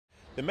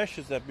The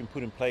measures that have been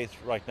put in place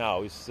right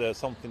now is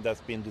something that's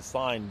been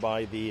designed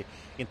by the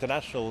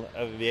International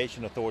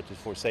Aviation Authorities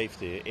for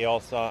Safety,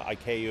 EASA,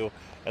 ICAO,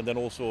 and then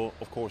also,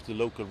 of course, the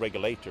local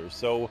regulators.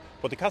 So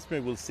what the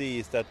customer will see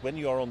is that when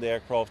you are on the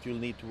aircraft, you'll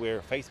need to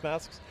wear face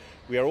masks.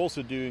 We are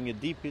also doing a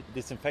deep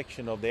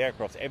disinfection of the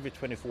aircraft every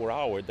 24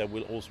 hours that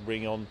will also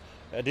bring on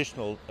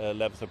additional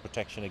levels of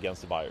protection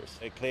against the virus.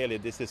 Clearly,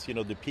 this is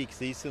the peak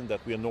season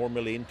that we are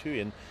normally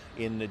into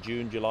in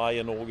June, July,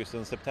 and August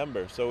and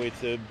September. So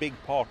it's a big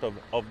part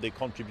of the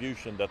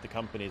contribution that the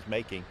company is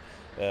making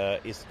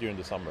is during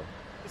the summer.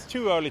 It's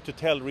too early to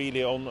tell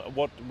really on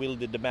what will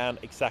the demand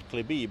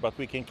exactly be, but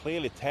we can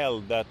clearly tell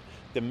that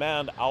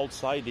demand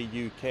outside the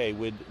UK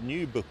with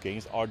new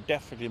bookings are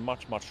definitely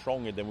much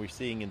stronger than we're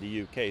seeing in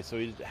the UK. So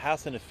it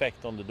has an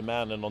effect on the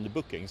demand and on the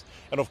bookings.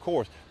 And of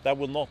course, that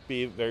will not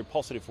be very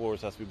positive for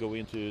us as we go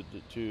into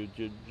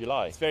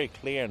July. It's very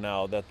clear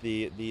now that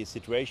the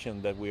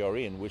situation that we are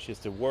in, which is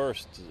the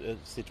worst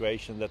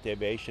situation that the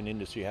aviation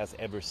industry has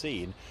ever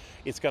seen,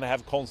 it's going to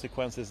have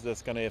consequences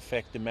that's going to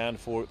affect demand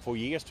for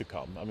years to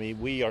come. I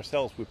mean, we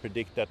ourselves, we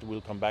predict that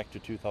we'll come back to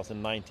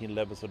 2019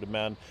 levels of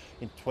demand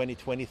in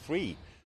 2023.